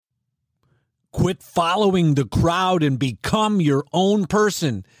Quit following the crowd and become your own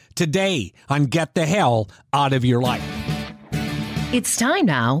person. Today on Get the Hell Out of Your Life. It's time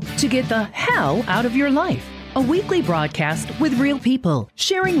now to get the hell out of your life. A weekly broadcast with real people,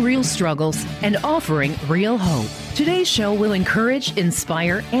 sharing real struggles and offering real hope. Today's show will encourage,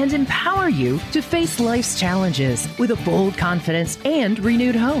 inspire, and empower you to face life's challenges with a bold confidence and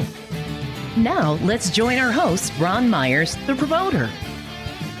renewed hope. Now, let's join our host, Ron Myers, the promoter.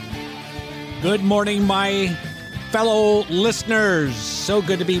 Good morning, my fellow listeners. So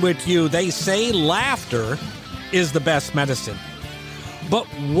good to be with you. They say laughter is the best medicine. But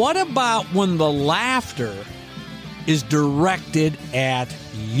what about when the laughter is directed at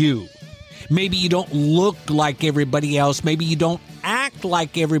you? Maybe you don't look like everybody else. Maybe you don't act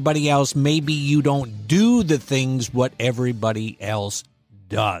like everybody else. Maybe you don't do the things what everybody else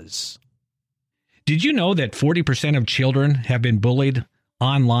does. Did you know that 40% of children have been bullied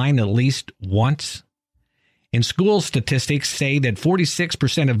online at least once? And school statistics say that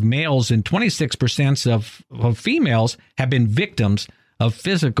 46% of males and 26% of females have been victims of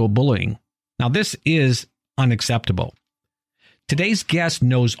physical bullying. Now, this is unacceptable. Today's guest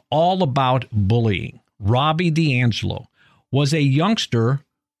knows all about bullying. Robbie D'Angelo was a youngster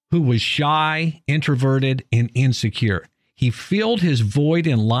who was shy, introverted, and insecure. He filled his void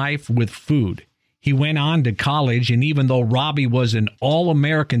in life with food. He went on to college, and even though Robbie was an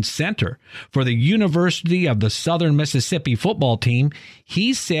All-American center for the University of the Southern Mississippi football team,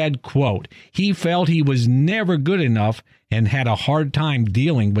 he said, quote, he felt he was never good enough and had a hard time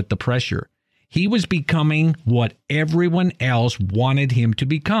dealing with the pressure. He was becoming what everyone else wanted him to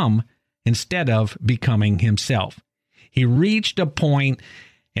become instead of becoming himself. He reached a point,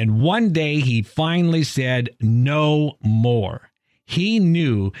 and one day he finally said, no more. He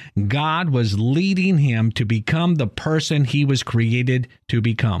knew God was leading him to become the person he was created to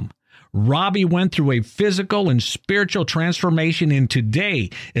become. Robbie went through a physical and spiritual transformation, and today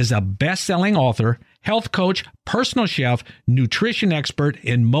is a best-selling author, health coach, personal chef, nutrition expert,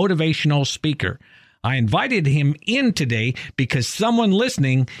 and motivational speaker. I invited him in today because someone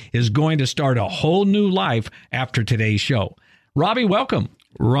listening is going to start a whole new life after today's show. Robbie, welcome.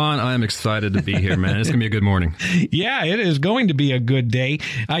 Ron, I am excited to be here, man. It's going to be a good morning. Yeah, it is going to be a good day.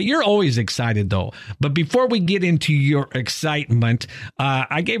 You're always excited, though. But before we get into your excitement,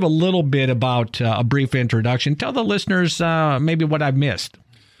 I gave a little bit about a brief introduction. Tell the listeners maybe what I've missed.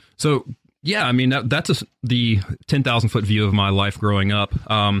 So, yeah, I mean, that's the 10,000-foot view of my life growing up.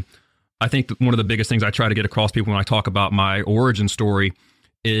 I think that one of the biggest things I try to get across people when I talk about my origin story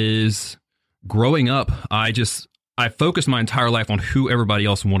is growing up, I focused my entire life on who everybody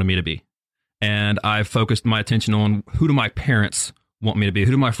else wanted me to be. And I focused my attention on who do my parents want me to be?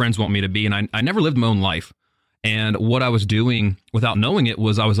 Who do my friends want me to be? And I never lived my own life. And what I was doing without knowing it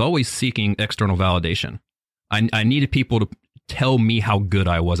was I was always seeking external validation. I needed people to tell me how good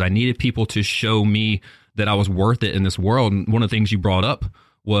I was. I needed people to show me that I was worth it in this world. And one of the things you brought up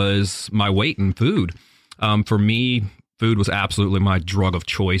was my weight and food. For me, food was absolutely my drug of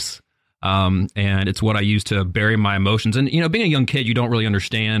choice. And it's what I use to bury my emotions. And, you know, being a young kid, you don't really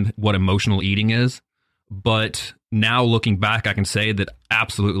understand what emotional eating is. But now looking back, I can say that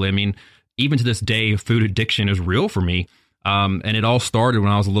absolutely. I mean, even to this day, food addiction is real for me. And it all started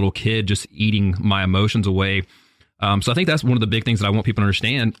when I was a little kid, just eating my emotions away. So I think that's one of the big things that I want people to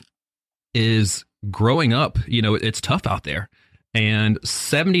understand is growing up, you know, it's tough out there. And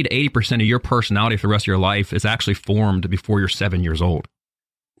 70 to 80% of your personality for the rest of your life is actually formed before you're 7 years old.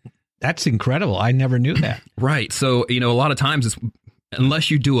 That's incredible. I never knew that. Right. So, you know, a lot of times,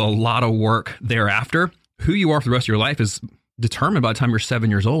 unless you do a lot of work thereafter, who you are for the rest of your life is determined by the time you're 7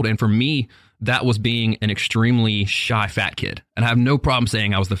 years old. And for me, that was being an extremely shy fat kid. And I have no problem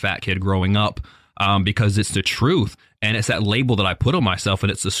saying I was the fat kid growing up because it's the truth. And it's that label that I put on myself.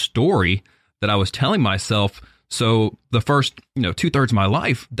 And it's the story that I was telling myself. So the first, 2/3 of my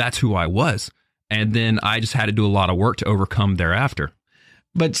life, that's who I was. And then I just had to do a lot of work to overcome thereafter.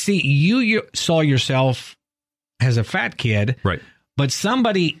 But see, you saw yourself as a fat kid, right? But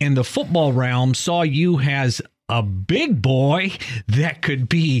somebody in the football realm saw you as a big boy that could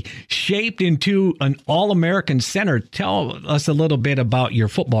be shaped into an All-American center. Tell us a little bit about your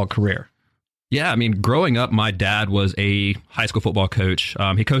football career. Yeah, I mean, growing up, my dad was a high school football coach.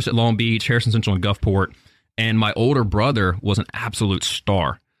 He coached at Long Beach, Harrison Central, and Gulfport. And my older brother was an absolute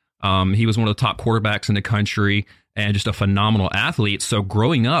star. He was one of the top quarterbacks in the country and just a phenomenal athlete. So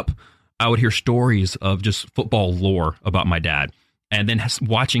growing up, I would hear stories of just football lore about my dad. And then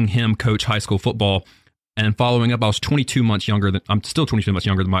watching him coach high school football and following up, I'm still 22 months younger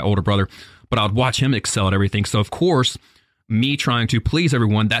than my older brother, but I would watch him excel at everything. So of course, me trying to please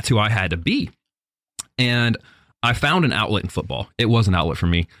everyone, that's who I had to be. And I found an outlet in football. It was an outlet for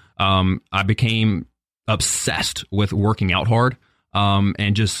me. I became obsessed with working out hard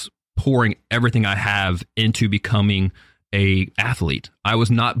and just pouring everything I have into becoming a athlete. I was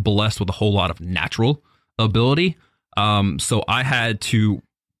not blessed with a whole lot of natural ability. So I had to,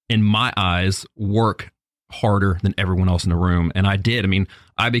 in my eyes, work harder than everyone else in the room. And I did. I mean,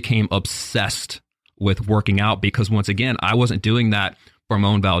 I became obsessed with working out because, once again, I wasn't doing that for my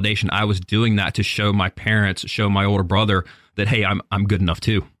own validation. I was doing that to show my parents, show my older brother that, hey, I'm good enough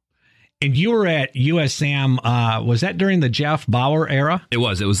too. And you were at USM, was that during the Jeff Bauer era? It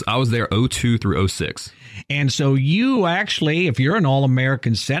was. I was there 02 through 06. And so you actually, if you're an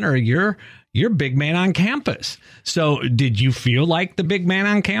All-American center, you're big man on campus. So did you feel like the big man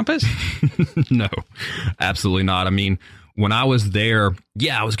on campus? No, absolutely not. I mean, when I was there,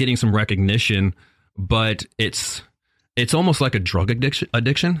 I was getting some recognition, but it's almost like a drug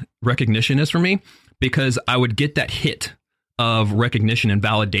addiction. Recognition is for me, because I would get that hit of recognition and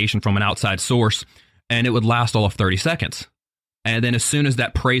validation from an outside source, and it would last all of 30 seconds. And then as soon as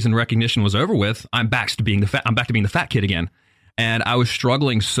that praise and recognition was over with, I'm back to being the fat kid again. And I was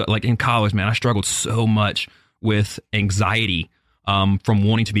struggling, so, like in college, man, I struggled so much with anxiety from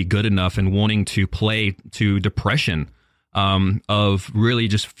wanting to be good enough and wanting to play, to depression of really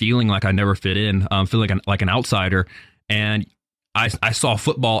just feeling like I never fit in, feeling like an outsider. And I saw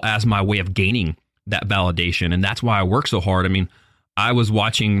football as my way of gaining that validation. And that's why I work so hard. I mean, I was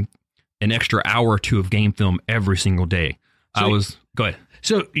watching an extra hour or two of game film every single day. Go ahead.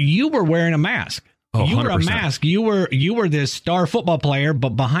 So you were wearing a mask. Oh, you 100%. were a mask. You were this star football player, but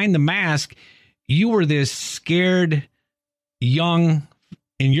behind the mask, you were this scared, young,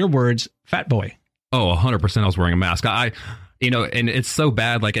 in your words, fat boy. Oh, 100% I was wearing a mask. And it's so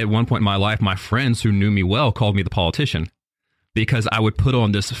bad. Like at one point in my life, my friends who knew me well called me the politician because I would put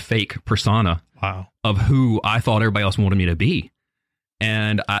on this fake persona of who I thought everybody else wanted me to be.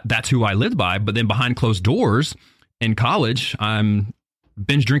 And that's who I lived by. But then behind closed doors in college, I'm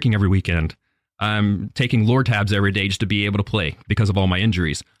binge drinking every weekend. I'm taking Lortabs every day just to be able to play because of all my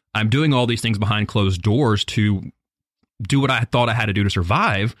injuries. I'm doing all these things behind closed doors to do what I thought I had to do to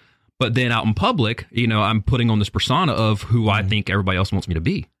survive. But then out in public, I'm putting on this persona of who I think everybody else wants me to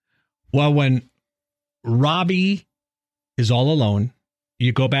be. Well, when Robbie is all alone,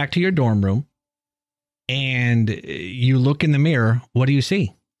 you go back to your dorm room and you look in the mirror. What do you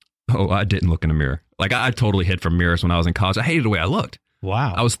see? Oh, I didn't look in the mirror. Like I totally hid from mirrors when I was in college. I hated the way I looked.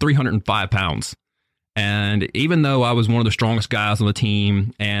 Wow. I was 305 pounds. And even though I was one of the strongest guys on the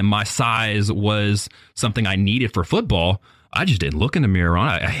team and my size was something I needed for football, I just didn't look in the mirror.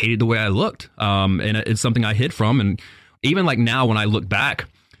 I hated the way I looked. And it's something I hid from. And even like now when I look back,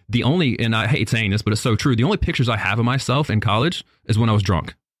 and I hate saying this, but it's so true. The only pictures I have of myself in college is when I was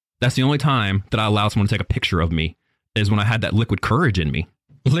drunk. That's the only time that I allowed someone to take a picture of me, is when I had that liquid courage in me.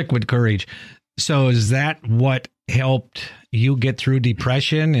 Liquid courage. So is that what helped you get through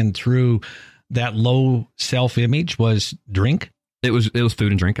depression and through that low self-image, was drink? It was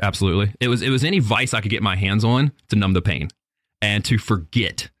food and drink. Absolutely. It was any vice I could get my hands on to numb the pain and to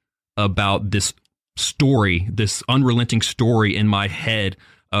forget about this story, this unrelenting story in my head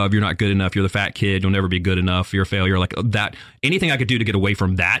of you're not good enough. You're the fat kid. You'll never be good enough. You're a failure. Like that. Anything I could do to get away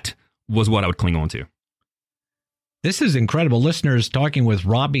from that was what I would cling on to. This is incredible. Listeners, talking with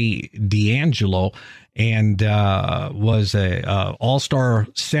Robbie D'Angelo, and was a all-star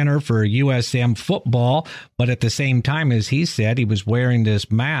center for USM football. But at the same time, as he said, he was wearing this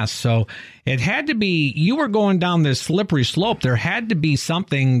mask. So it had to be, you were going down this slippery slope. There had to be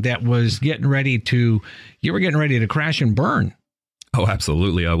something that was you were getting ready to crash and burn. Oh,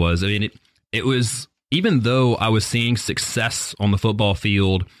 absolutely. I was. I mean, it was, even though I was seeing success on the football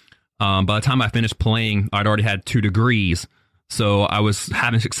field, by the time I finished playing, I'd already had 2 degrees. So I was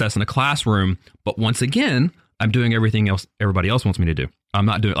having success in the classroom. But once again, I'm doing everything else everybody else wants me to do. I'm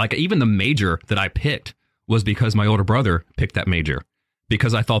not doing, like, even the major that I picked was because my older brother picked that major,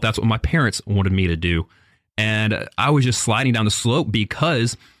 because I thought that's what my parents wanted me to do. And I was just sliding down the slope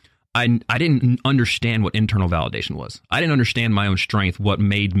because I didn't understand what internal validation was. I didn't understand my own strength, what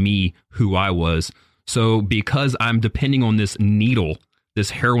made me who I was. So because I'm depending on this needle,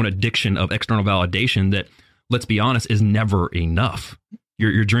 this heroin addiction of external validation that, let's be honest, is never enough.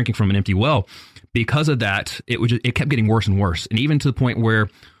 You're drinking from an empty well. Because of that, it kept getting worse and worse. And even to the point where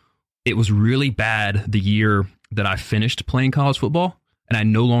it was really bad the year that I finished playing college football and I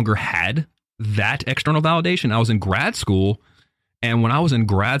no longer had that external validation. I was in grad school. And when I was in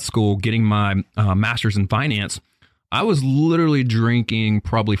grad school getting my master's in finance, I was literally drinking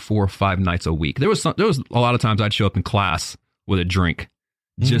probably 4 or 5 nights a week. There was a lot of times I'd show up in class with a drink.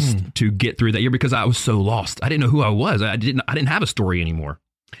 just to get through that year because I was so lost. I didn't know who I was. I didn't have a story anymore.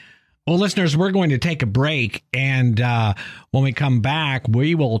 Well, listeners, we're going to take a break, and when we come back,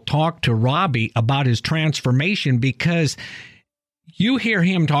 we will talk to Robbie about his transformation, because you hear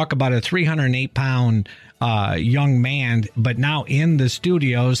him talk about a 308-pound young man, but now in the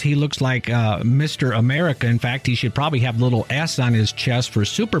studios, he looks like Mr. America. In fact, he should probably have a little S on his chest for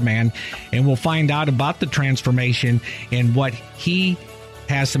Superman, and we'll find out about the transformation and what he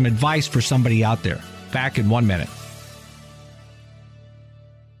has some advice for somebody out there. Back in 1 minute.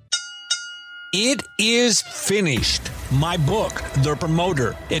 It is finished. My book, The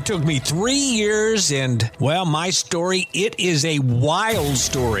Promoter. It took me 3 years and, well, my story, it is a wild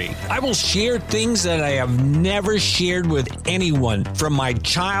story. I will share things that I have never shared with anyone, from my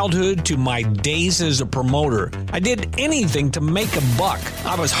childhood to my days as a promoter. I did anything to make a buck.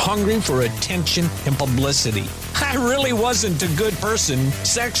 I was hungry for attention and publicity. I really wasn't a good person.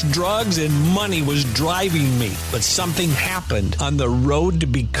 Sex, drugs, and money was driving me. But something happened on the road to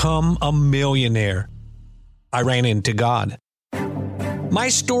become a millionaire. I ran into God. My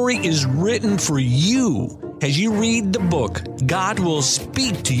story is written for you. As you read the book, God will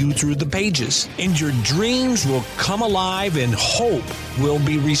speak to you through the pages, and your dreams will come alive and hope will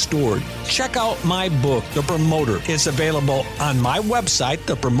be restored. Check out my book, The Promoter. It's available on my website,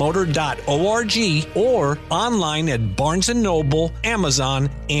 thepromoter.org, or online at Barnes & Noble, Amazon,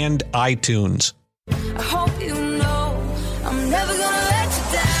 and iTunes. I hope you know I'm never gonna let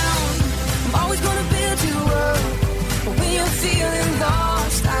you down. I'm always gonna build you up. But when you're feeling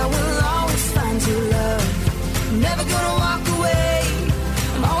lost, I will always find you love. I'm never gonna walk away.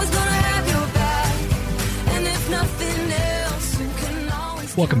 I'm always gonna have your back. And if nothing else, you can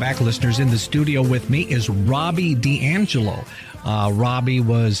always... Welcome back, listeners. In the studio with me is Robbie D'Angelo. Robbie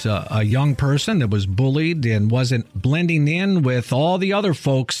was a young person that was bullied and wasn't blending in with all the other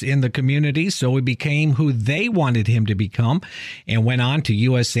folks in the community, so he became who they wanted him to become and went on to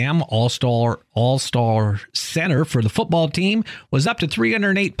USM All-Star Center for the football team, was up to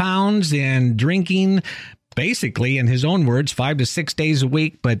 308 pounds and drinking, basically, in his own words, 5 to 6 days a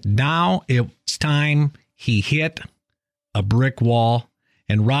week. But now it's time he hit a brick wall.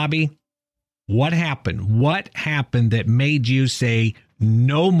 And Robbie, what happened? What happened that made you say,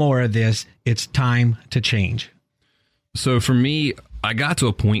 no more of this, it's time to change? So for me, I got to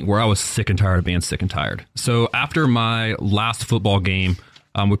a point where I was sick and tired of being sick and tired. So after my last football game,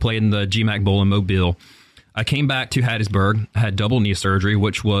 we played in the GMAC Bowl in Mobile. I came back to Hattiesburg, had double knee surgery,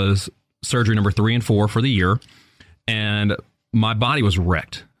 which was surgery number 3 and 4 for the year. And my body was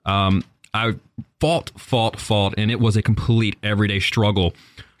wrecked. I fought, and it was a complete everyday struggle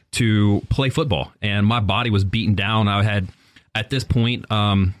to play football. And my body was beaten down. I had, at this point,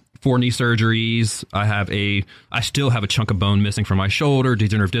 4 knee surgeries. I still have a chunk of bone missing from my shoulder,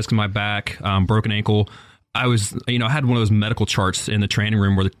 degenerative disc in my back, broken ankle. I had one of those medical charts in the training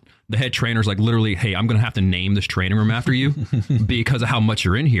room where the head trainer's like, literally, hey, I'm going to have to name this training room after you because of how much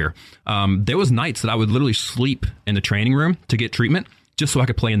you're in here. There was nights that I would literally sleep in the training room to get treatment just so I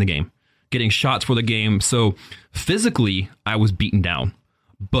could play in the game, getting shots for the game. So physically, I was beaten down.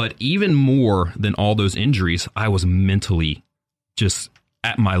 But even more than all those injuries, I was mentally just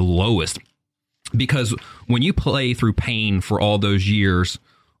at my lowest. Because when you play through pain for all those years,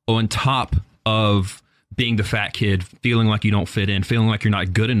 on top of being the fat kid, feeling like you don't fit in, feeling like you're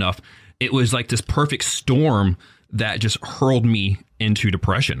not good enough, it was like this perfect storm that just hurled me into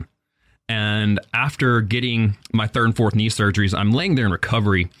depression. And after getting my 3rd and 4th knee surgeries, I'm laying there in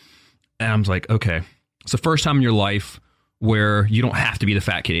recovery, and I'm like, okay, it's the first time in your life where you don't have to be the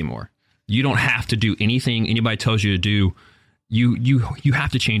fat kid anymore. You don't have to do anything anybody tells you to do. You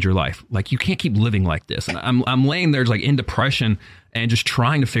have to change your life. Like, you can't keep living like this. And I'm laying there like in depression and just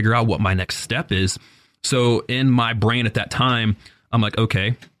trying to figure out what my next step is. So in my brain at that time, I'm like,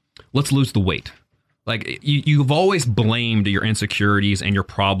 okay, let's lose the weight. Like, you've always blamed your insecurities and your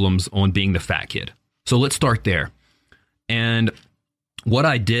problems on being the fat kid. So let's start there. And what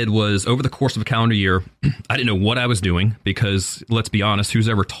I did was, over the course of a calendar year, I didn't know what I was doing because, let's be honest, who's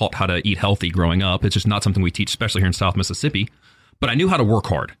ever taught how to eat healthy growing up? It's just not something we teach, especially here in South Mississippi. But I knew how to work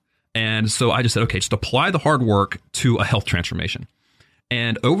hard. And so I just said, okay, just apply the hard work to a health transformation.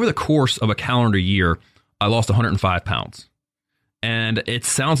 And over the course of a calendar year, I lost 105 pounds. And it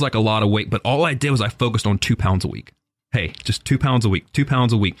sounds like a lot of weight, but all I did was I focused on 2 pounds a week. Hey, just 2 pounds a week, 2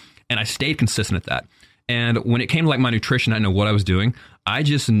 pounds a week. And I stayed consistent at that. And when it came to like my nutrition, I didn't know what I was doing. I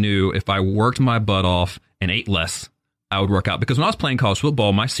just knew if I worked my butt off and ate less, I would work out. Because when I was playing college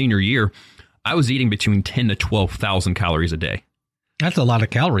football, my senior year, I was eating between 10 to 12,000 calories a day. That's a lot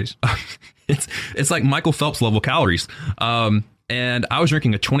of calories. It's like Michael Phelps level calories. And And I was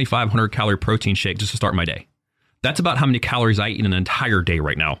drinking a 2,500 calorie protein shake just to start my day. That's about how many calories I eat in an entire day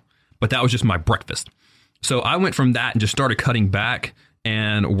right now. But that was just my breakfast. So I went from that and just started cutting back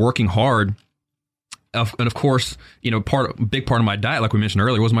and working hard. And of course, big part of my diet, like we mentioned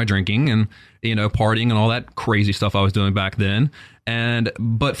earlier, was my drinking and, partying and all that crazy stuff I was doing back then.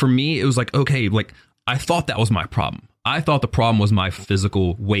 But for me, it was like, okay, like I thought that was my problem. I thought the problem was my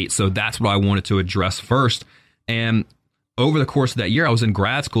physical weight. So that's what I wanted to address first. And over the course of that year, I was in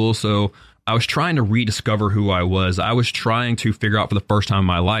grad school. So I was trying to rediscover who I was. I was trying to figure out for the first time in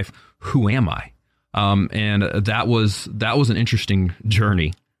my life, who am I? And that was an interesting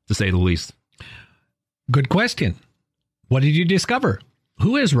journey, to say the least. Good question. What did you discover?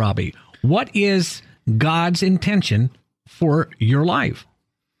 Who is Robbie? What is God's intention for your life?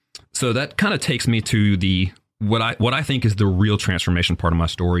 So that kind of takes me to what I think is the real transformation part of my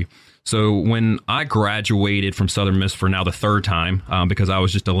story. So when I graduated from Southern Miss for now the third time, because I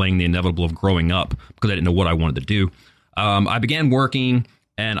was just delaying the inevitable of growing up because I didn't know what I wanted to do, I began working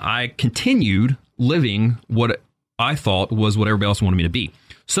and I continued living what I thought was what everybody else wanted me to be.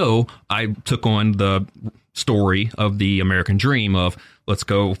 So I took on the story of the American dream of let's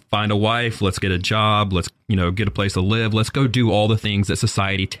go find a wife, let's get a job, let's get a place to live, let's go do all the things that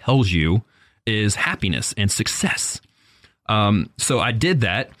society tells you is happiness and success. So I did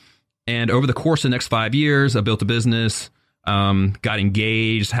that. And over the course of the next 5 years, I built a business, got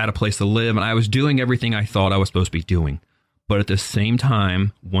engaged, had a place to live, and I was doing everything I thought I was supposed to be doing. But at the same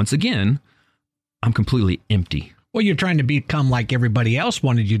time, once again, I'm completely empty. Well, you're trying to become like everybody else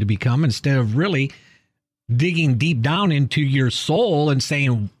wanted you to become instead of really digging deep down into your soul and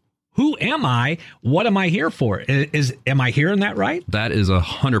saying, who am I? What am I here for? Am I hearing that right? That is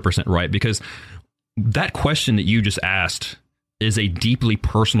 100% right, because that question that you just asked is a deeply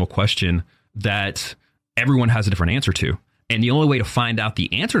personal question that everyone has a different answer to. And the only way to find out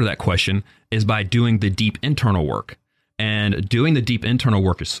the answer to that question is by doing the deep internal work. And doing the deep internal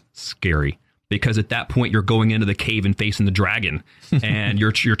work is scary, because at that point you're going into the cave and facing the dragon and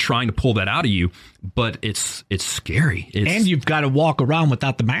you're trying to pull that out of you, but it's scary. And you've got to walk around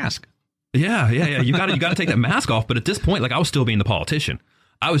without the mask. Yeah. You got to take that mask off. But at this point, like I was still being the politician.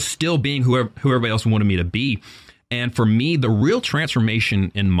 I was still being who everybody else wanted me to be. And for me, the real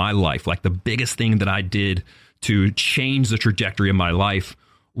transformation in my life, like the biggest thing that I did to change the trajectory of my life,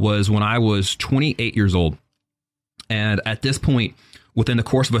 was when I was 28 years old. And at this point, within the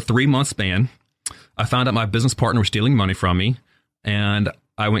course of a 3-month span, I found out my business partner was stealing money from me, and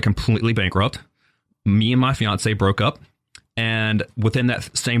I went completely bankrupt. Me and my fiance broke up, and within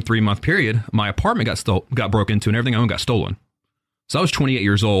that same 3-month period, my apartment got broke into, and everything I owned got stolen. So I was 28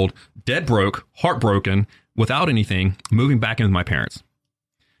 years old, dead broke, heartbroken, without anything, moving back in with my parents.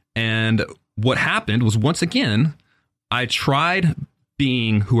 And what happened was, once again, I tried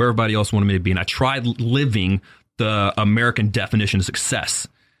being who everybody else wanted me to be, and I tried living the American definition of success,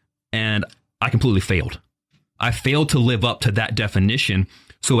 and I completely failed. I failed to live up to that definition,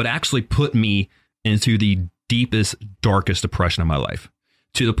 so it actually put me into the deepest, darkest depression of my life,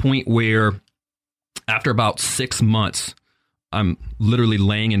 to the point where after about 6 months, I'm literally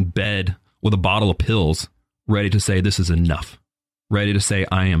laying in bed with a bottle of pills, ready to say this is enough, ready to say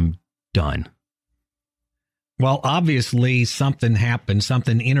I am done. Well, obviously something happened,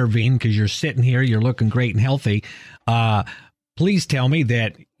 something intervened, because you're sitting here, you're looking great and healthy. Please tell me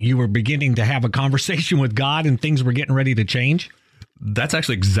that you were beginning to have a conversation with God and things were getting ready to change. That's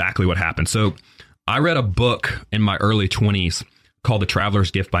actually exactly what happened. So I read a book in my early 20s called The Traveler's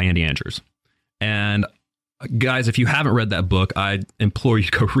Gift by Andy Andrews. And guys, if you haven't read that book, I implore you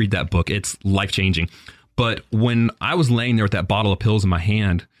to go read that book. It's life-changing. But when I was laying there with that bottle of pills in my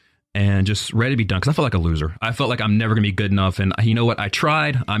hand and just ready to be done, because I felt like a loser. I felt like I'm never going to be good enough. And you know what? I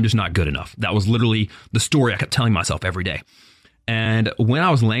tried. I'm just not good enough. That was literally the story I kept telling myself every day. And when I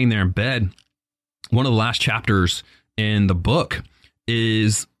was laying there in bed, one of the last chapters in the book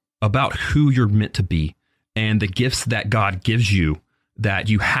is about who you're meant to be and the gifts that God gives you that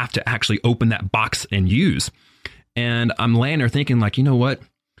you have to actually open that box and use. And I'm laying there thinking, like, you know what?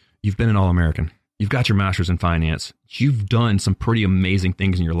 You've been an All-American. You've got your master's in finance. You've done some pretty amazing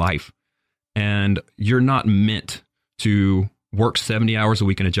things in your life. And you're not meant to work 70 hours a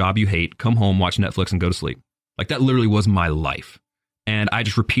week in a job you hate, come home, watch Netflix, and go to sleep. Like, that literally was my life. And I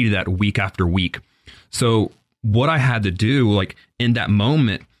just repeated that week after week. So what I had to do, like, in that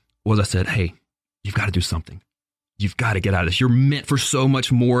moment was I said, hey, you've got to do something. You've got to get out of this. You're meant for so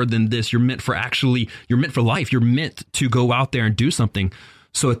much more than this. You're meant for life. You're meant to go out there and do something.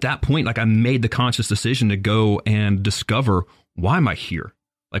 So at that point, like, I made the conscious decision to go and discover, why am I here?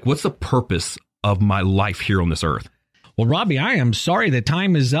 Like, what's the purpose of my life here on this earth? Well, Robbie, I am sorry the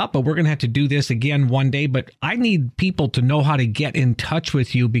time is up, but we're going to have to do this again one day. But I need people to know how to get in touch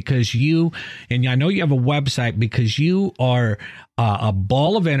with you because you, and I know you have a website, because you are a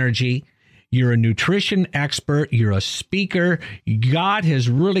ball of energy. You're a nutrition expert. You're a speaker. God has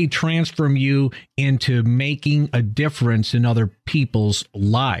really transformed you into making a difference in other people's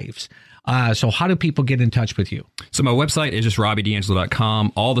lives. So how do people get in touch with you? So my website is just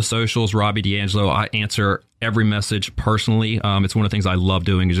RobbieD'Angelo.com. All the socials, Robbie D'Angelo. I answer every message personally. It's one of the things I love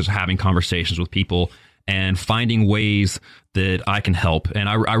doing is just having conversations with people and finding ways that I can help. And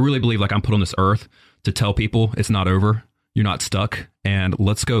I really believe like I'm put on this earth to tell people it's not over. You're not stuck. And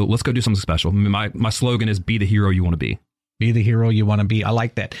let's go do something special. My slogan is be the hero you want to be. Be the hero you want to be. I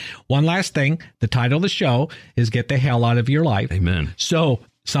like that. One last thing. The title of the show is Get the Hell Out of Your Life. Amen. So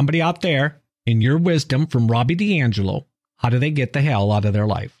somebody out there, in your wisdom from Robbie D'Angelo, how do they get the hell out of their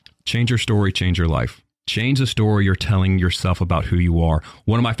life? Change your story, change your life. Change the story you're telling yourself about who you are.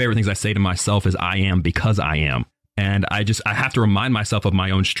 One of my favorite things I say to myself is I am because I am. And I have to remind myself of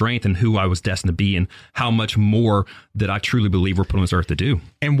my own strength and who I was destined to be and how much more that I truly believe we're put on this earth to do.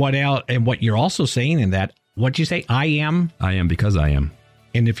 And what else? And what you're also saying in that, what'd you say? I am? I am because I am.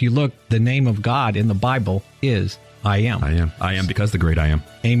 And if you look, the name of God in the Bible is I am. I am. I am because the great I am.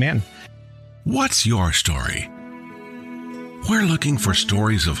 Amen. What's your story? We're looking for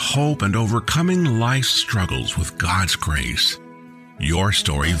stories of hope and overcoming life's struggles with God's grace. Your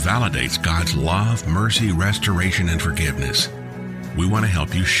story validates God's love, mercy, restoration, and forgiveness. We want to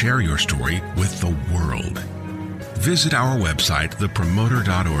help you share your story with the world. Visit our website,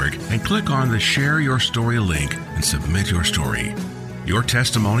 thepromoter.org, and click on the Share Your Story link and submit your story. Your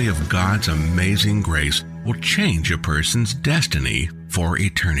testimony of God's amazing grace will change a person's destiny for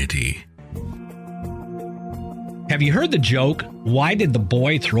eternity. Have you heard the joke, why did the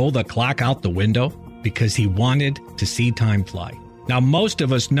boy throw the clock out the window? Because he wanted to see time fly. Now, most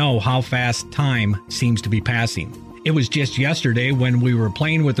of us know how fast time seems to be passing. It was just yesterday when we were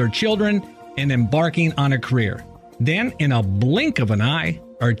playing with our children and embarking on a career. Then, in a blink of an eye,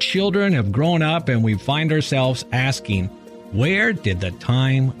 our children have grown up and we find ourselves asking, where did the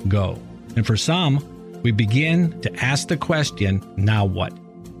time go? And for some, we begin to ask the question, now what?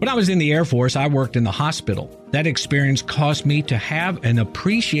 When I was in the Air Force, I worked in the hospital. That experience caused me to have an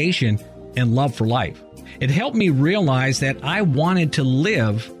appreciation and love for life. It helped me realize that I wanted to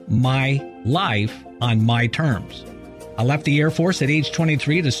live my life on my terms. I left the Air Force at age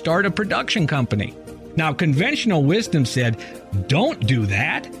 23 to start a production company. Now, conventional wisdom said, don't do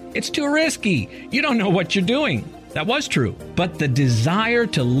that. It's too risky. You don't know what you're doing. That was true. But the desire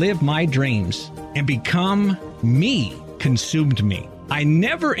to live my dreams and become me consumed me. I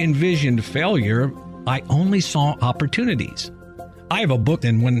never envisioned failure. I only saw opportunities. I have a book,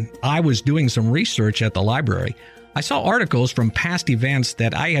 and when I was doing some research at the library, I saw articles from past events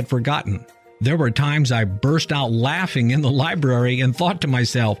that I had forgotten. There were times I burst out laughing in the library and thought to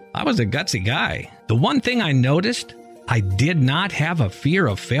myself, I was a gutsy guy. The one thing I noticed, I did not have a fear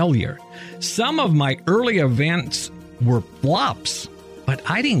of failure. Some of my early events were flops, but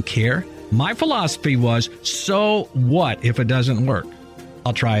I didn't care. My philosophy was, so what if it doesn't work?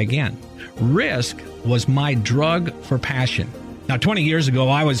 I'll try again. Risk was my drug for passion. Now, 20 years ago,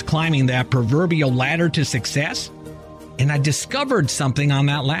 I was climbing that proverbial ladder to success, and I discovered something on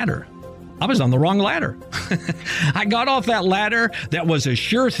that ladder. I was on the wrong ladder. I got off that ladder that was a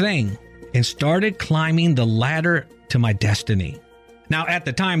sure thing and started climbing the ladder to my destiny. Now, at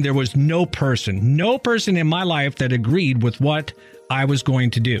the time, there was no person in my life that agreed with what I was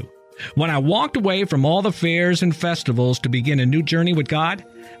going to do. When I walked away from all the fairs and festivals to begin a new journey with God,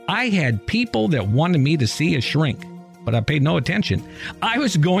 I had people that wanted me to see a shrink, but I paid no attention. I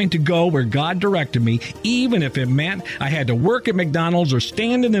was going to go where God directed me, even if it meant I had to work at McDonald's or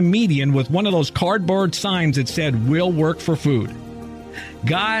stand in the median with one of those cardboard signs that said, "We'll work for food."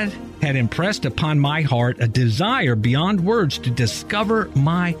 God had impressed upon my heart a desire beyond words to discover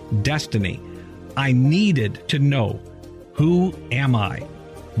my destiny. I needed to know, who am I?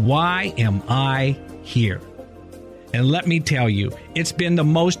 Why am I here? And let me tell you, it's been the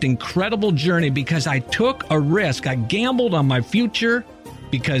most incredible journey because I took a risk. I gambled on my future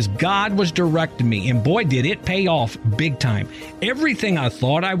because God was directing me. And boy, did it pay off big time. Everything I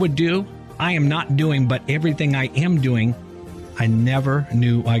thought I would do, I am not doing, but everything I am doing, I never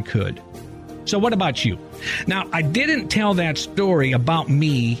knew I could. So what about you? Now, I didn't tell that story about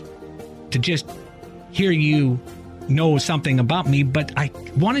me to just hear you know something about me, but I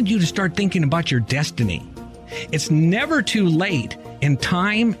wanted you to start thinking about your destiny. It's never too late, and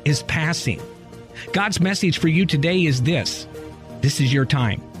time is passing. God's message for you today is this. This is your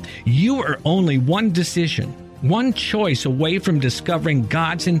time. You are only one decision one choice away from discovering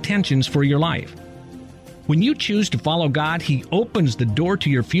God's intentions for your life. When you choose to follow God, He opens the door to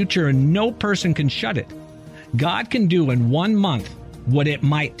your future and no person can shut it. God can do in 1 month what it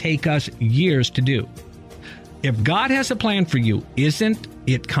might take us years to do. If God has a plan for you, isn't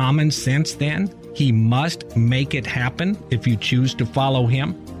it common sense then He must make it happen if you choose to follow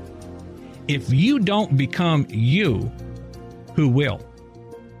Him? If you don't become you, who will?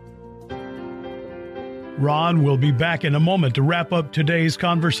 Ron will be back in a moment to wrap up today's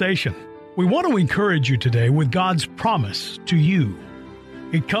conversation. We want to encourage you today with God's promise to you.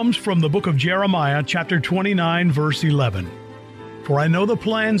 It comes from the book of Jeremiah, chapter 29, verse 11. For I know the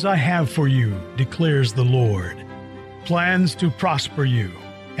plans I have for you, declares the Lord. Plans to prosper you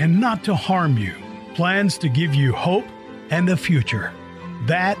and not to harm you. Plans to give you hope and a future.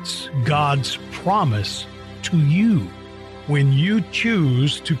 That's God's promise to you when you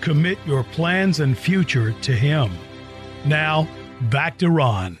choose to commit your plans and future to Him. Now, back to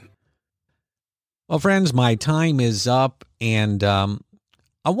Ron. Well, friends, my time is up, and I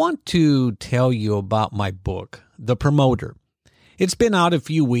want to tell you about my book, The Promoter. It's been out a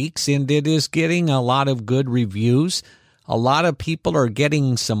few weeks, and it is getting a lot of good reviews. A lot of people are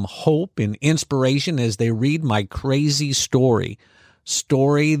getting some hope and inspiration as they read my crazy story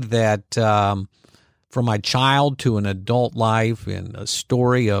that from my child to an adult life, and a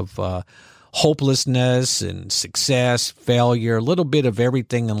story of hopelessness and success, failure, a little bit of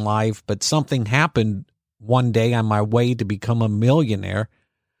everything in life. But something happened one day on my way to become a millionaire.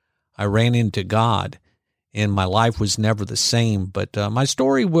 I ran into God, and my life was never the same. But my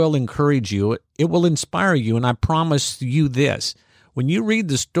story will encourage you. It will inspire you, and I promise you this. When you read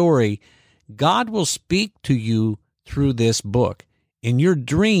the story, God will speak to you through this book, and your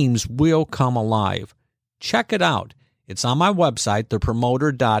dreams will come alive. Check it out. It's on my website,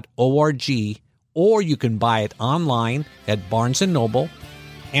 thepromoter.org, or you can buy it online at Barnes & Noble,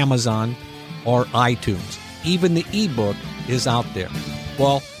 Amazon, or iTunes. Even the ebook is out there.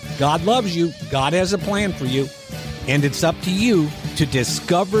 Well, God loves you. God has a plan for you. And it's up to you to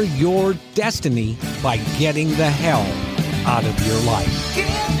discover your destiny by getting the hell out of your life. Get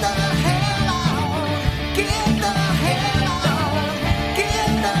the hell out. Get the hell out.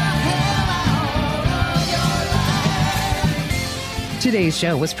 Get the hell out of your life. Today's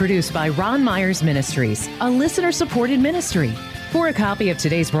show was produced by Ron Myers Ministries, a listener-supported ministry. For a copy of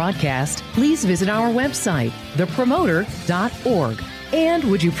today's broadcast, please visit our website, thepromoter.org. And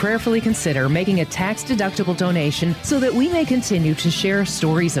would you prayerfully consider making a tax-deductible donation so that we may continue to share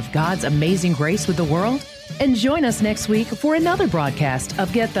stories of God's amazing grace with the world? And join us next week for another broadcast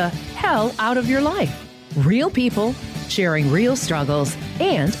of Get the Hell Out of Your Life. Real people, sharing real struggles,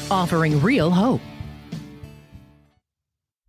 and offering real hope.